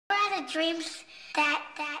the dreams that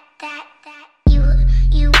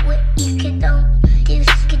you can don't do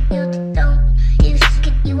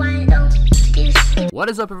you want don't. What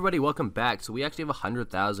is up, everybody? Welcome back. So we actually have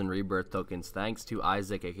 100,000 rebirth tokens thanks to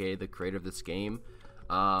Isaac, aka the creator of this game.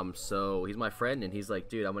 So he's my friend, and he's like,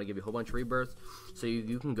 dude, I'm gonna give you a whole bunch of rebirths so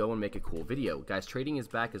you can go and make a cool video. Guys, trading is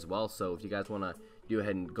back as well, so if you guys want to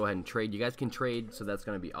go ahead and trade, you guys can trade, so that's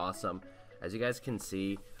gonna be awesome. As you guys can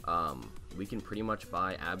see, we can pretty much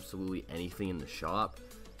buy absolutely anything in the shop,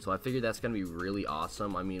 so I figured that's gonna be really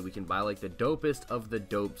awesome. I mean, we can buy like the dopest of the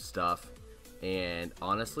dope stuff, and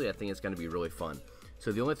honestly, I think it's gonna be really fun.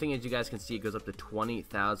 So the only thing is, you guys can see, it goes up to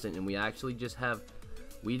 20,000, and we actually just have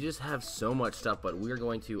so much stuff. But we're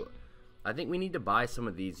going to, I think we need to buy some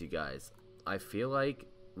of these, you guys. I feel like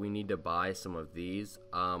we need to buy some of these.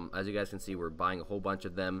 As you guys can see, we're buying a whole bunch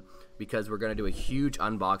of them because we're going to do a huge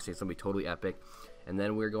unboxing. It's going to be totally epic. And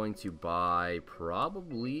then we're going to buy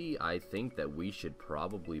probably, I think that we should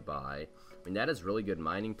probably buy, I mean, that is really good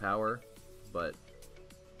mining power, but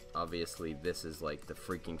obviously this is like the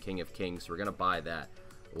freaking king of kings, so we're going to buy that.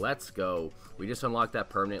 Let's go. We just unlocked that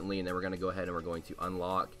permanently, and then we're going to go ahead and we're going to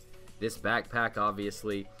unlock this backpack,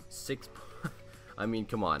 obviously. I mean,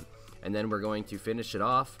 come on. And then we're going to finish it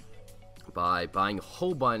off by buying a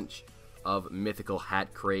whole bunch of mythical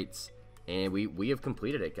hat crates. And we have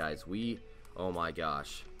completed it, guys. Oh my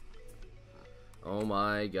gosh. Oh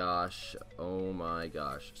my gosh. Oh my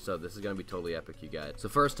gosh. So this is going to be totally epic, you guys. So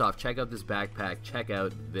first off, check out this backpack. Check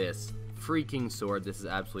out this freaking sword. This is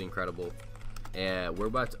absolutely incredible. And we're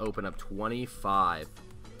about to open up 25.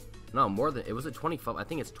 No, more than, it was a 25. I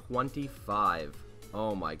think it's 25.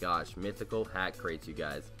 Oh my gosh. Mythical hat crates, you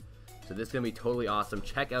guys. So this is going to be totally awesome.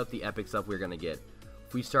 Check out the epic stuff we're going to get.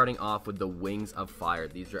 We're starting off with the Wings of Fire.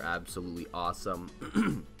 These are absolutely awesome.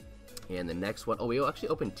 And the next one, oh, we actually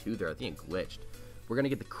opened two there. I think it glitched. We're going to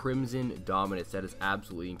get the Crimson Dominus. That is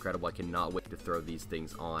absolutely incredible. I cannot wait to throw these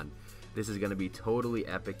things on. This is going to be totally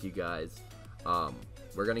epic, you guys.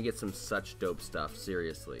 We're going to get some such dope stuff,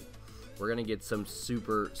 seriously. We're going to get some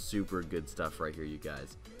super good stuff right here, you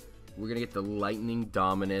guys. We're going to get the Lightning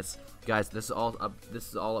Dominus. Guys, this is all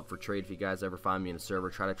up for trade. If you guys ever find me in a server,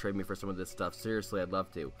 try to trade me for some of this stuff. Seriously, I'd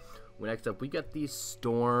love to. Next up, we got the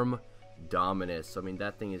Storm Dominus. I mean,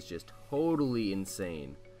 that thing is just totally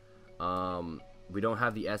insane. We don't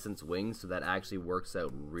have the Essence Wings, so that actually works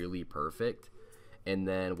out really perfect. And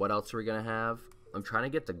then what else are we going to have? I'm trying to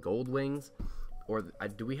get the Gold Wings. Or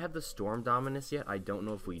do we have the Storm Dominus yet? I don't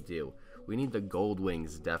know if we do. We need the Gold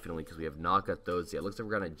Wings, definitely, because we have not got those yet. Looks like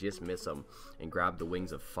we're going to just miss them and grab the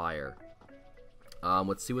Wings of Fire.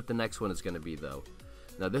 Let's see what the next one is going to be, though.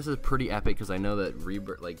 Now, this is pretty epic, because I know that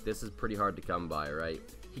Rebirth, like, this is pretty hard to come by, right?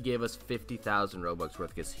 He gave us 50,000 Robux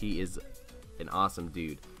worth, because he is an awesome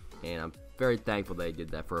dude. And I'm very thankful that he did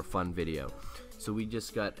that for a fun video. So we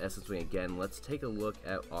just got Essence Wing again. Let's take a look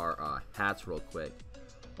at our hats real quick.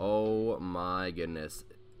 Oh my goodness,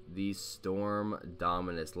 the Storm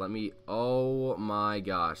Dominus. Oh my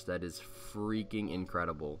gosh, that is freaking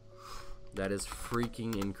incredible. That is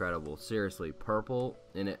freaking incredible. Seriously, purple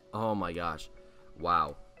in it. Oh my gosh.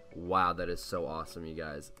 Wow. Wow, that is so awesome, you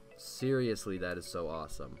guys. Seriously, that is so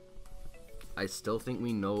awesome. I still think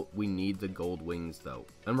we need the Gold Wings, though.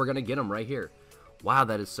 And we're going to get them right here. Wow,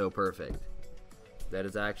 that is so perfect. That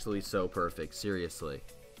is actually so perfect. Seriously.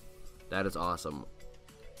 That is awesome.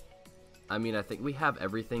 I mean, I think we have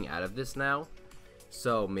everything out of this now,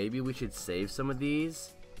 so maybe we should save some of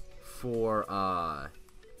these for,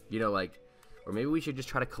 you know, like, or maybe we should just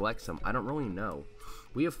try to collect some. I don't really know.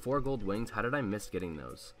 We have 4 gold wings. How did I miss getting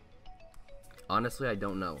those? Honestly, I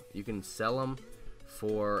don't know. You can sell them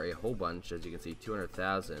for a whole bunch, as you can see,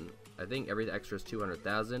 200,000. I think every extra is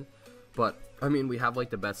 200,000, but, I mean, we have, like,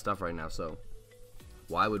 the best stuff right now, so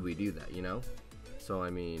why would we do that, you know? So, I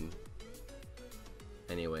mean,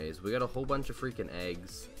 anyways, we got a whole bunch of freaking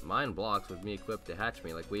eggs. Mine blocks with me equipped to hatch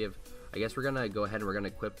me. Like, we have, I guess we're gonna go ahead and we're gonna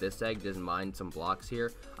equip this egg, just mine some blocks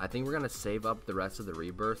here. I think we're gonna save up the rest of the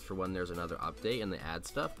rebirth for when there's another update and they add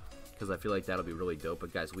stuff, because I feel like that'll be really dope.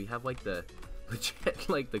 But guys, we have like the legit,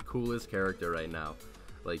 like, the coolest character right now.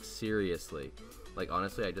 Like, seriously. Like,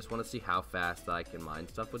 honestly, I just want to see how fast I can mine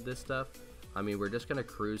stuff with this stuff. I mean, we're just gonna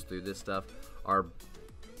cruise through this stuff.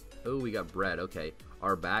 Oh, we got bread. Okay.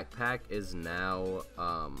 Our backpack is now,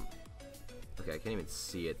 okay, I can't even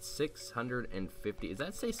see it. 650. Does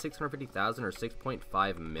that say 650,000 or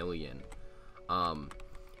 6.5 million?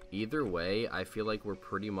 Either way, I feel like we're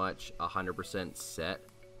pretty much 100% set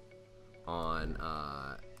on,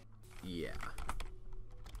 yeah.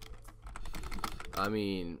 I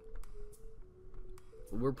mean,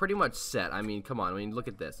 we're pretty much set. I mean, come on. I mean, look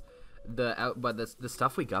at this. But the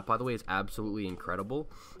stuff we got, by the way, is absolutely incredible.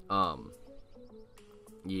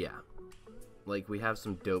 Yeah, like we have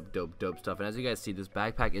some dope stuff, and as you guys see, this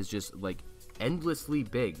backpack is just like endlessly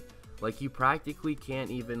big. Like you practically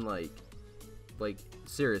can't even like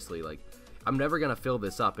seriously, like I'm never gonna fill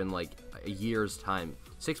this up in like a year's time.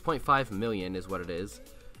 6.5 million is what it is,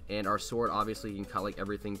 and our sword obviously can cut like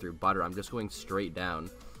everything through butter. I'm just going straight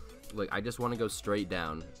down. Like I just want to go straight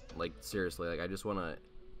down. Like seriously, like I just want to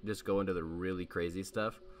just go into the really crazy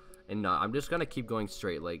stuff, and I'm just gonna keep going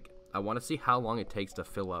straight. Like I want to see how long it takes to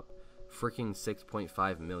fill up freaking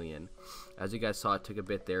 6.5 million. As you guys saw, it took a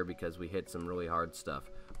bit there because we hit some really hard stuff,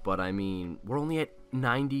 but I mean we're only at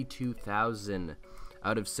 92,000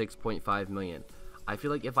 out of 6.5 million. I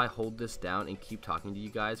feel like if I hold this down and keep talking to you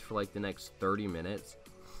guys for like the next 30 minutes,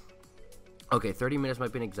 okay, 30 minutes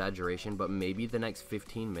might be an exaggeration, but maybe the next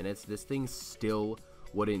 15 minutes, this thing still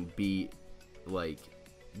wouldn't be like,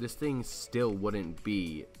 this thing still wouldn't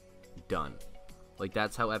be done. Like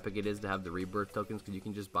that's how epic it is to have the rebirth tokens, because you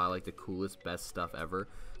can just buy like the coolest, best stuff ever.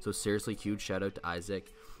 So seriously, huge shout out to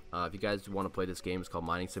Isaac. If you guys want to play this game, it's called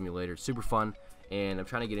Mining Simulator. Super fun, and I'm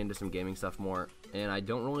trying to get into some gaming stuff more. And I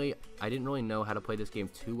didn't really know how to play this game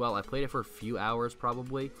too well. I played it for a few hours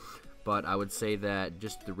probably, but I would say that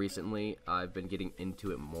just recently I've been getting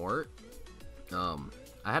into it more. I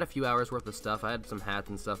had a few hours worth of stuff. I had some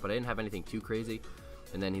hats and stuff, but I didn't have anything too crazy.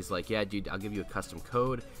 And then he's like, yeah, dude, I'll give you a custom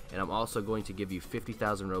code, and I'm also going to give you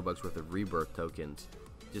 50,000 Robux worth of rebirth tokens.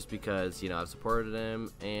 Just because, you know, I've supported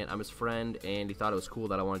him, and I'm his friend, and he thought it was cool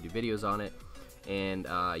that I want to do videos on it. And,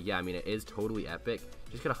 yeah, I mean, it is totally epic.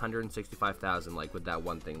 Just got 165,000, like, with that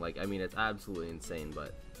one thing. Like, I mean, it's absolutely insane,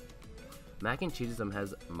 but Mac and Cheesism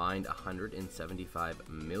has mined 175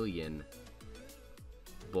 million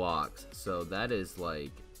blocks. So that is,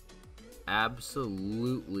 like,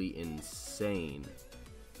 absolutely insane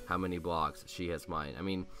how many blocks she has mined. I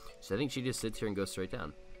mean, so I think she just sits here and goes straight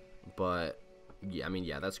down. But yeah, I mean,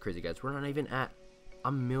 yeah, that's crazy, guys. We're not even at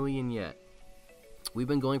a million yet. We've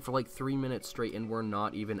been going for like 3 minutes straight, and we're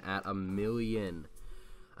not even at a million.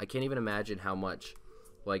 I can't even imagine how much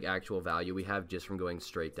like actual value we have just from going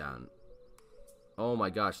straight down. Oh my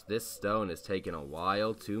gosh, this stone is taking a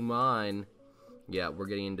while to mine. Yeah, we're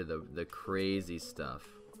getting into the crazy stuff,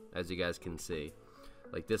 as you guys can see.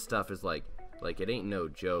 Like this stuff is like it ain't no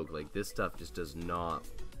joke. Like this stuff just does not,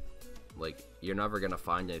 like, you're never gonna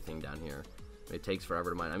find anything down here. It takes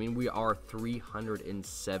forever to mine. I mean, we are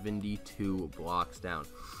 372 blocks down,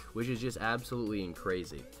 which is just absolutely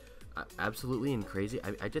crazy. Absolutely crazy.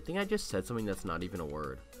 I think I just said something that's not even a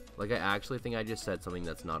word. Like, I actually think I just said something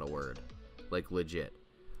that's not a word. Like, legit.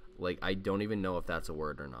 Like, I don't even know if that's a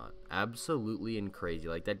word or not. Absolutely crazy.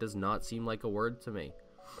 Like, that does not seem like a word to me.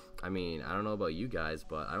 I mean, I don't know about you guys,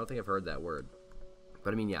 but I don't think I've heard that word.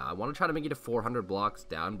 But I mean, yeah, I want to try to make it to 400 blocks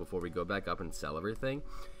down before we go back up and sell everything.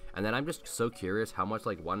 And then I'm just so curious how much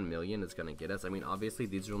like 1 million is going to get us. I mean, obviously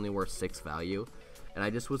these are only worth 6 value, and I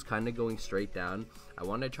just was kind of going straight down. I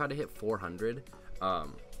wanted to try to hit 400,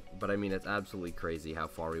 but I mean, it's absolutely crazy how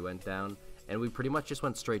far we went down, and we pretty much just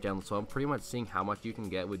went straight down. So I'm pretty much seeing how much you can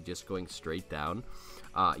get with just going straight down.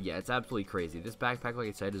 Yeah, it's absolutely crazy. This backpack, like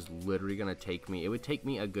I said, is literally going to take me, it would take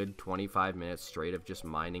me a good 25 minutes straight of just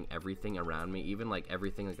mining everything around me, even like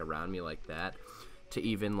everything like around me like that, to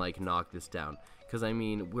even like knock this down. Because I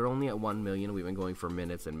mean, we're only at 1 million. We've been going for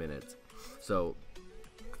minutes and minutes. So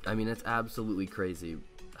I mean, it's absolutely crazy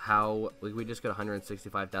how, like, we just got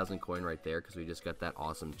 165,000 coin right there because we just got that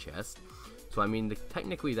awesome chest. So I mean,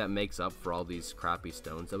 technically that makes up for all these crappy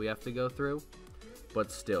stones that we have to go through.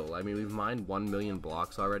 But still, I mean, we've mined 1 million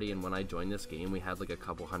blocks already, and when I joined this game, we had like a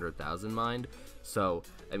couple 100,000 mined. So,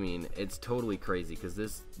 I mean, it's totally crazy, because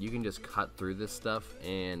this, you can just cut through this stuff,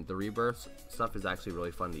 and the rebirth stuff is actually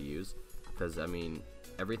really fun to use, because, I mean,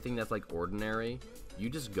 everything that's like ordinary, you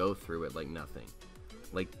just go through it like nothing.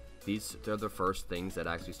 Like, these are the first things that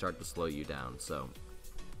actually start to slow you down, so,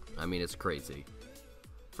 I mean, it's crazy.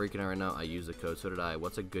 Freaking out right now. I use the code, so did I.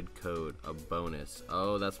 What's a good code? A bonus.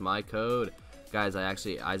 Oh, that's my code. Guys,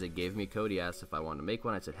 Isaac gave me a code. He asked if I wanted to make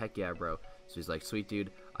one. I said, heck yeah, bro. So he's like, sweet dude,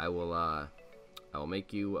 I will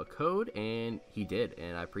make you a code, and he did,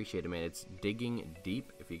 and I appreciate it, man. It's digging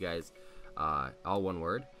deep. If you guys, all one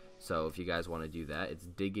word. So if you guys want to do that, it's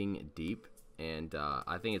digging deep, and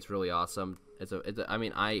I think it's really awesome. I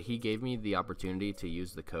mean, he gave me the opportunity to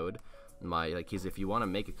use the code. He's, if you want to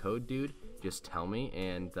make a code, dude, just tell me,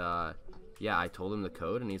 and yeah, I told him the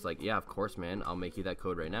code, and he's like, yeah, of course, man, I'll make you that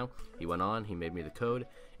code right now. He went on, he made me the code,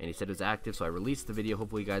 and he said it was active, so I released the video.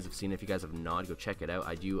 Hopefully you guys have seen it. If you guys have not, go check it out.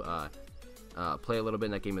 I do play a little bit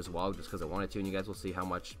in that game as well, just because I wanted to, and you guys will see how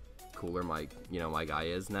much cooler my guy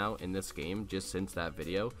is now in this game just since that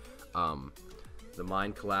video. The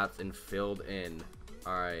mine collapsed and filled in.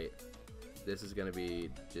 Alright, this is gonna be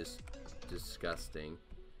just disgusting.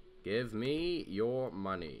 Give me your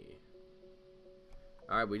money.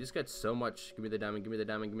 Alright, we just got so much. Give me the diamond, give me the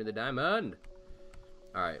diamond, give me the diamond.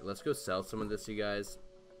 Alright, let's go sell some of this, you guys.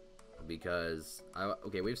 Because,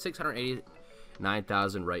 okay, we have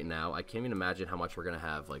 689,000 right now. I can't even imagine how much we're gonna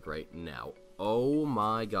have, like, right now. Oh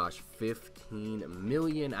my gosh, 15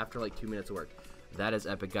 million after, like, 2 minutes of work. That is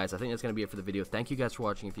epic, guys. I think that's going to be it for the video. Thank you guys for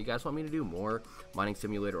watching. If you guys want me to do more Mining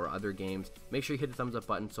Simulator or other games, make sure you hit the thumbs up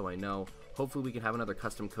button so I know. Hopefully we can have another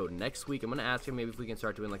custom code next week. I'm going to ask him maybe if we can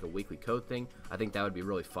start doing like a weekly code thing. I think that would be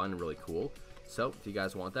really fun and really cool. So if you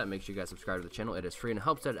guys want that, make sure you guys subscribe to the channel. It is free and it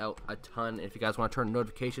helps it out a ton. And if you guys want to turn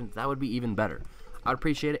notifications, that would be even better. I'd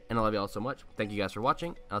appreciate it, and I love you all so much. Thank you guys for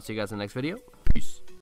watching. I'll see you guys in the next video. Peace.